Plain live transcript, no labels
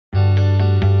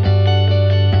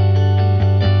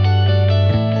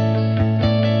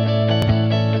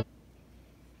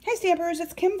Stampers,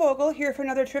 it's Kim Vogel here for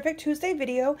another terrific Tuesday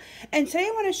video, and today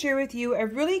I want to share with you a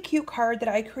really cute card that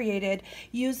I created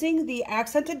using the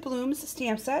Accented Blooms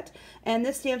stamp set, and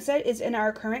this stamp set is in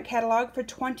our current catalog for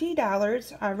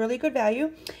 $20, a really good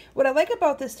value. What I like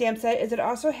about this stamp set is it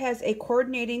also has a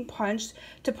coordinating punch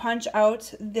to punch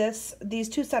out these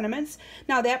two sentiments.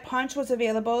 Now that punch was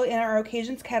available in our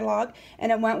Occasions catalog, and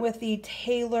it went with the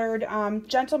tailored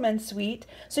Gentleman Suite,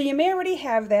 so you may already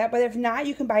have that, but if not,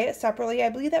 you can buy it separately. I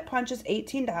believe that punch is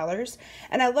 $18,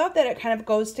 and I love that it kind of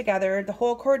goes together. The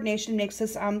whole coordination makes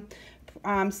this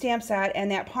stamp set and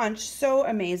that punch so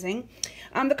amazing.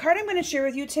 The card I'm going to share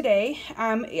with you today,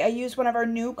 I used one of our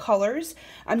new colors.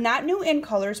 Not new in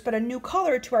colors, but a new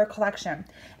color to our collection.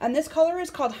 And this color is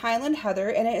called Highland Heather,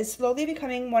 and it is slowly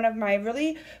becoming one of my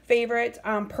really favorite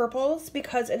purples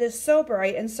because it is so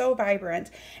bright and so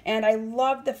vibrant. And I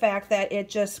love the fact that it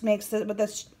just makes it,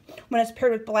 when it's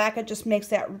paired with black, it just makes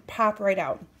that pop right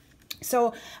out.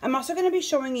 So I'm also going to be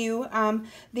showing you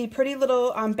the pretty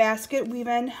little basket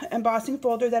weave-in embossing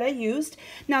folder that I used.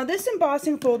 Now this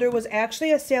embossing folder was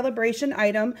actually a celebration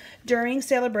item during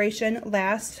celebration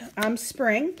last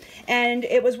spring, and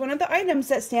it was one of the items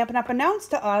that Stampin' Up! Announced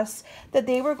to us that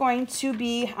they were going to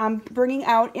be bringing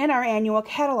out in our annual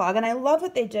catalog, and I love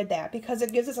that they did that because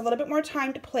it gives us a little bit more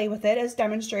time to play with it as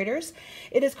demonstrators.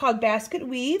 It is called Basket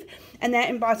Weave, and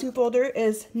that embossing folder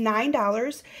is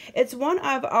 $9. It's one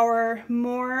of our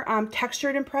more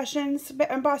textured impressions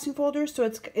embossing folders, so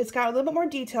it's got a little bit more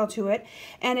detail to it,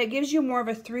 and it gives you more of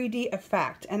a 3D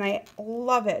effect, and I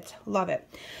love it, love it.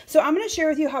 So I'm going to share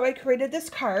with you how I created this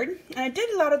card, and I did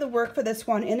a lot of the work for this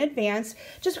one in advance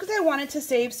just because I wanted to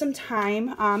save some time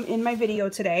in my video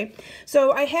today.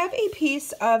 So I have a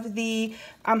piece of the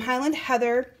Highland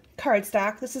Heather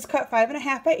cardstock. This is cut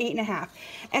 5.5 by 8.5,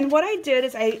 and what I did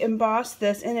is I embossed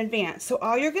this in advance. So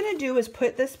all you're going to do is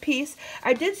put this piece,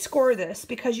 I did score this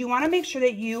because you want to make sure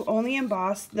that you only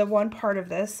emboss the one part of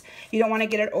this. You don't want to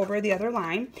get it over the other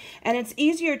line, and it's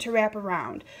easier to wrap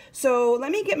around. So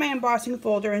let me get my embossing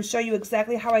folder and show you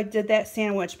exactly how I did that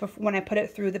sandwich when I put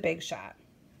it through the Big Shot.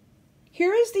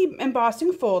 Here is the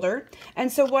embossing folder, and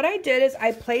so what I did is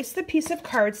I placed the piece of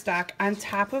cardstock on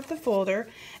top of the folder,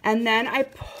 and then I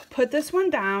put this one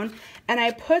down, and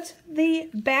I put the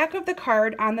back of the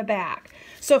card on the back.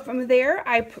 So from there,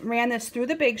 I ran this through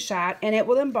the Big Shot, and it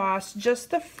will emboss just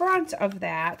the front of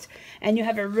that, and you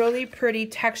have a really pretty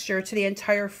texture to the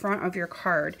entire front of your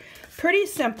card. Pretty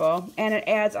simple, and it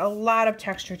adds a lot of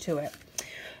texture to it.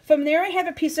 From there, I have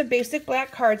a piece of basic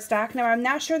black cardstock. Now, I'm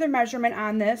not sure the measurement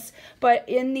on this, but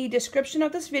in the description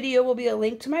of this video will be a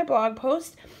link to my blog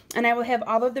post, and I will have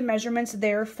all of the measurements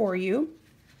there for you.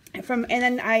 And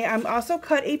then I also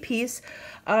cut a piece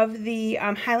of the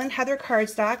Highland Heather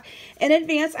cardstock. In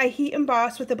advance, I heat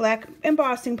embossed with the black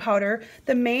embossing powder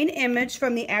the main image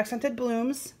from the Accented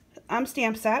Blooms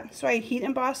stamp set. So I heat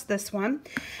embossed this one,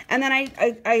 and then I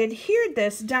adhered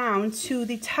this down to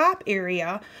the top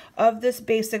area of this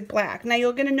basic black. Now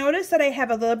you're going to notice that I have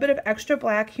a little bit of extra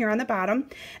black here on the bottom,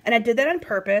 and I did that on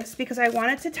purpose because I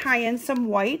wanted to tie in some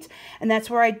white, and that's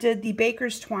where I did the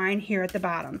baker's twine here at the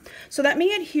bottom. So let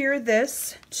me adhere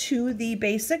this to the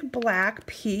basic black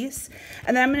piece,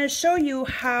 and then I'm going to show you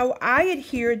how I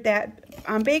adhered that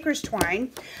baker's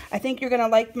twine. I think you're going to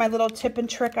like my little tip and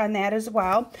trick on that as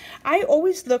well. I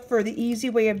always look for the easy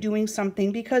way of doing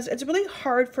something because it's really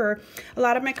hard for a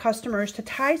lot of my customers to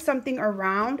tie something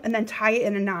around and then tie it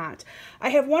in a knot. I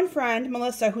have one friend,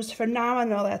 Melissa, who's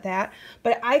phenomenal at that,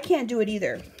 but I can't do it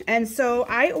either. And so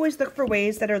I always look for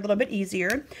ways that are a little bit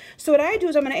easier. So what I do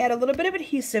is I'm going to add a little bit of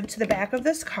adhesive to the back of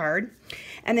this card,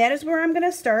 and that is where I'm going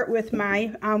to start with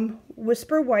my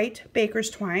Whisper White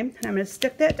baker's twine, and I'm going to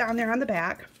stick that down there on the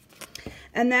back.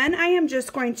 And then I am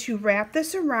just going to wrap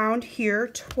this around here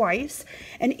twice,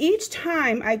 and each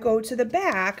time I go to the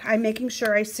back, I'm making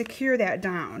sure I secure that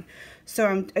down. So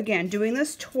I'm, again, doing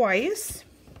this twice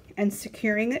and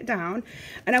securing it down,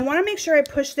 and I want to make sure I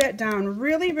push that down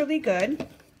really, really good.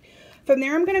 From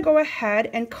there, I'm going to go ahead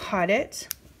and cut it.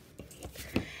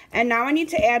 And now I need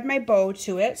to add my bow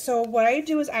to it. So what I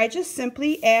do is I just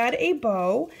simply add a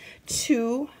bow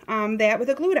to that with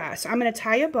a glue dot. So I'm going to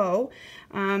tie a bow.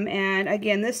 And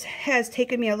again, this has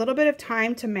taken me a little bit of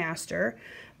time to master,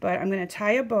 but I'm going to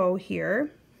tie a bow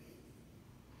here.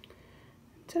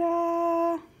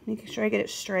 Ta-da! Making sure I get it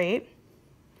straight.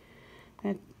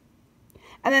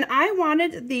 And then I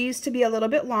wanted these to be a little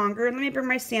bit longer. Let me bring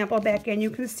my sample back in.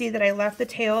 You can see that I left the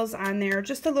tails on there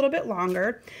just a little bit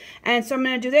longer. And so I'm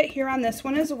going to do that here on this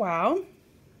one as well.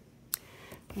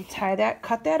 Tie that,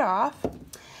 cut that off.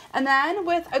 And then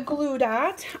with a glue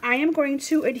dot, I am going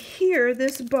to adhere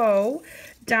this bow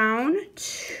down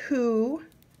to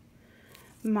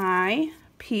my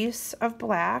piece of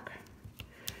black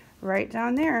right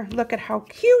down there. Look at how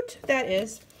cute that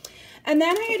is. And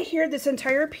then I adhered this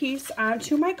entire piece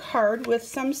onto my card with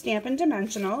some Stampin'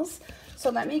 Dimensionals. So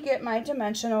let me get my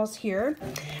dimensionals here.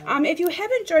 If you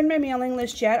haven't joined my mailing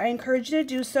list yet, I encourage you to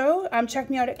do so. Check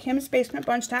me out at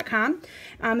kimsbasementbunch.com.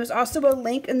 There's also a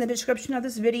link in the description of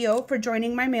this video for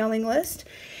joining my mailing list.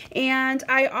 And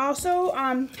I also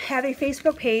have a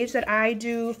Facebook page that I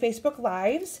do Facebook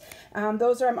Lives.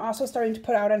 Those I'm also starting to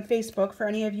put out on Facebook for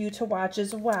any of you to watch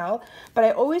as well. But I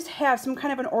always have some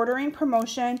kind of an ordering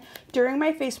promotion during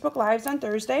my Facebook Lives on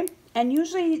Thursday. And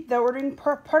usually the ordering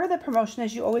part of the promotion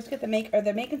is you always get the make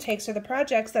and takes or the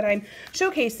projects that I'm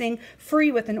showcasing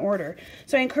free with an order.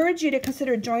 So I encourage you to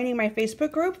consider joining my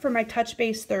Facebook group for my Touch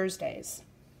Base Thursdays.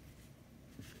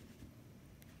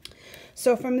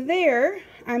 So from there,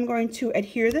 I'm going to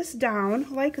adhere this down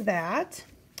like that.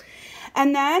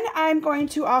 And then I'm going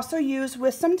to also use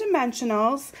with some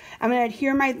dimensionals, I'm going to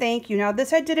adhere my thank you. Now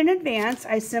this I did in advance.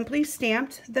 I simply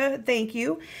stamped the thank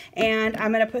you, and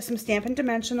I'm going to put some Stampin'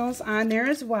 Dimensionals on there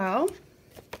as well.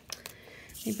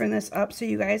 Let me bring this up so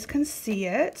you guys can see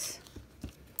it.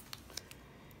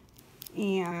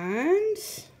 And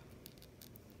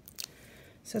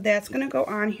so that's going to go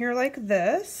on here like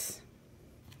this.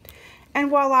 And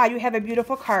voila, you have a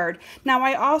beautiful card. Now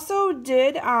I also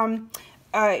did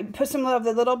put some of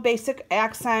the little basic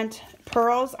accent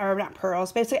pearls, or not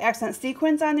pearls, basic accent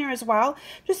sequins on there as well,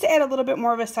 just to add a little bit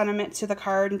more of a sentiment to the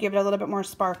card and give it a little bit more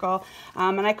sparkle.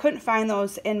 And I couldn't find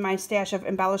those in my stash of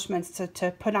embellishments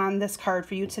to put on this card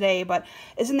for you today, but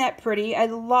isn't that pretty? I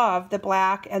love the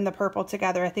black and the purple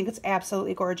together. I think it's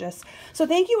absolutely gorgeous. So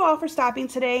thank you all for stopping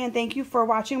today, and thank you for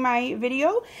watching my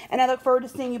video, and I look forward to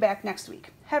seeing you back next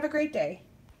week. Have a great day.